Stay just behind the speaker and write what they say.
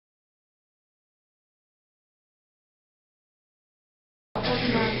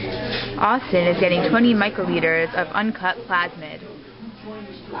Austin is getting 20 microliters of uncut plasmid.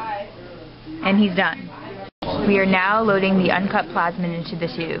 And he's done. We are now loading the uncut plasmid into the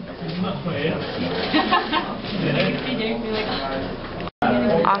tube.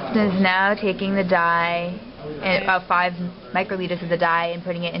 Austin is now taking the dye, about 5 microliters of the dye, and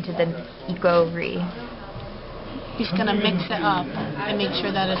putting it into the eco-re. He's going to mix it up and make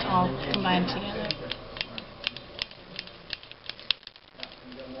sure that it's all combined together.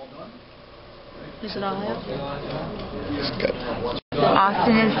 Is it all out? It's good.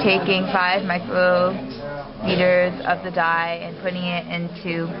 Austin is taking 5 microliters of the dye and putting it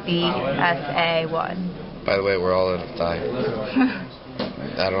into BSA1. By the way, we're all out of dye.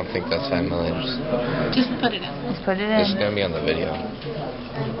 I don't think that's 5 milliliters. Just put it in. Just put it in. It's going to be on the video.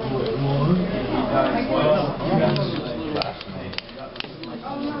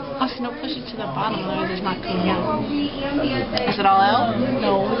 Austin, don't push it to the bottom, otherwise it's not coming out. Is it all out?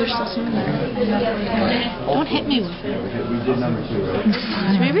 No, there's still some in there. Don't hit me with it.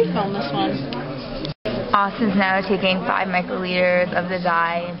 Should we refilm this one? Austin's now taking 5 microliters of the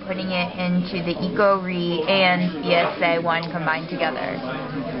dye and putting it into the eco-re and BSA1 combined together.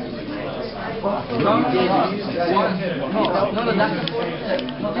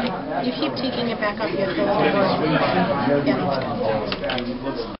 You keep taking it back up here.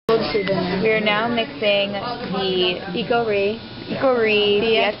 We are now mixing the eco-re,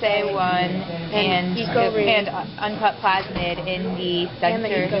 BSA1, and uncut plasmid in the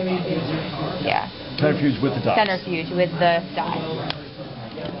center. Centrifuge with the dye. Centrifuge with the dye.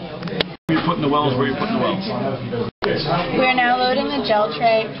 Where are you putting the wells? Where are you putting the wells? We are now loading the gel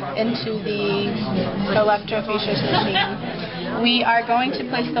tray into the electrophoresis machine. We are going to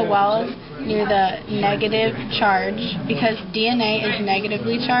place the wells near the negative charge because DNA is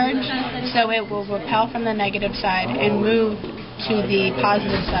negatively charged, so it will repel from the negative side and move to the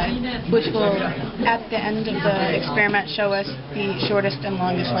positive side, which will, at the end of the experiment, show us the shortest and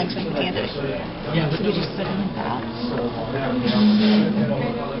longest lengths of the DNA. So we just put it like that.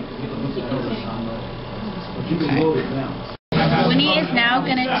 Okay. Winnie is now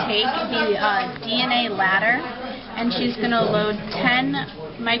going to take the DNA ladder, and she's going to load 10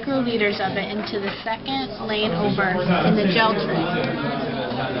 microliters of it into the second lane over in the gel tray.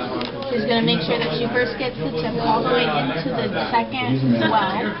 She's going to make sure that she first gets the tip all the way into the second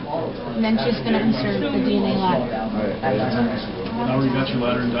well, and then she's going to insert the DNA ladder. Now you got your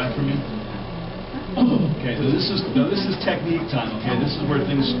ladder and dye from you? Okay, so this is technique time, okay? This is where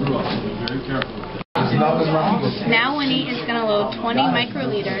things screw up, so be very careful with this. Now Winnie is going to load 20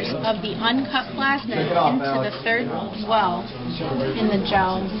 microliters of the uncut plasmid into the third well in the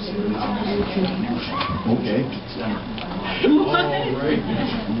gel container. Okay.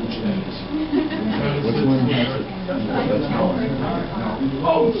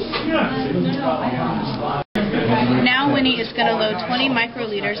 Now Winnie is going to load 20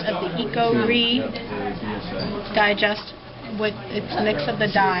 microliters of the eco-re digest with its mix of the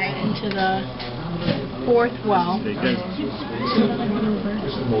dye into the fourth well. That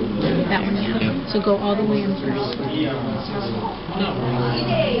one, yeah. So go all the way in first. Isn't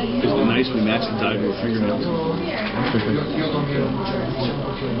it nice we match the dye to a fingernail?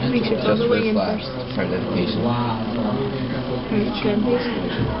 Make sure it's all the way in first. For identification.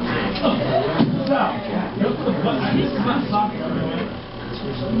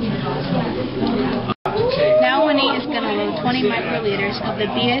 Now Winnie is going to load 20 microliters of the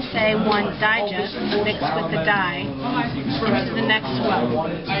BSA1 digest mixed with the dye into the next well.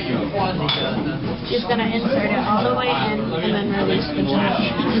 She's going to insert it all the way in and then release the gel.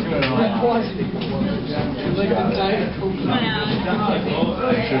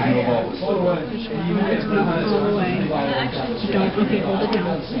 All the way. Okay, hold it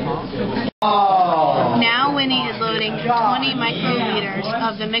down. Now Winnie is loading 20 microliters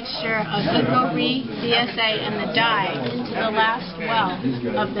of the mixture of eco-re, BSA, and the dye into the last well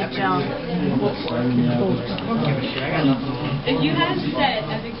of the gel. If you had said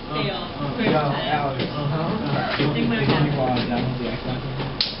epic fail first time, they would have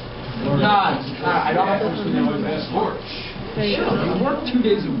I don't have to know if this works. We work 2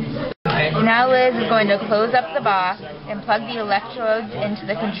 days a week. Now Liz is going to close up the box and plug the electrodes into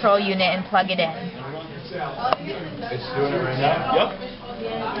the control unit and plug it in. It's doing it right now? Yep.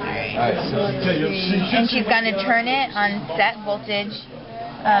 And she's going to turn it on set voltage,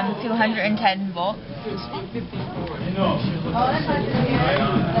 210 volts.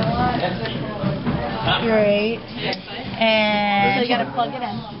 Great. And So you got to plug it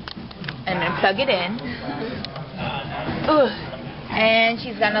in. And then plug it in. And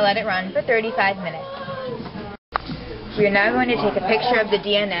she's going to let it run for 35 minutes. We are now going to take a picture of the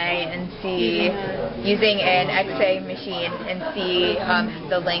DNA and see, using an X-ray machine, and see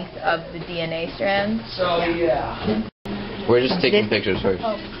the length of the DNA strands. We're just taking pictures first.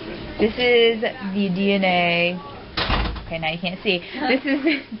 This is the DNA. Okay, now you can't see. This is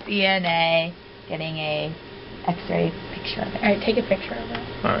the DNA. Getting a X-ray picture of it. All right, take a picture of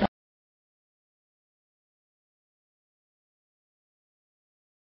it. All right.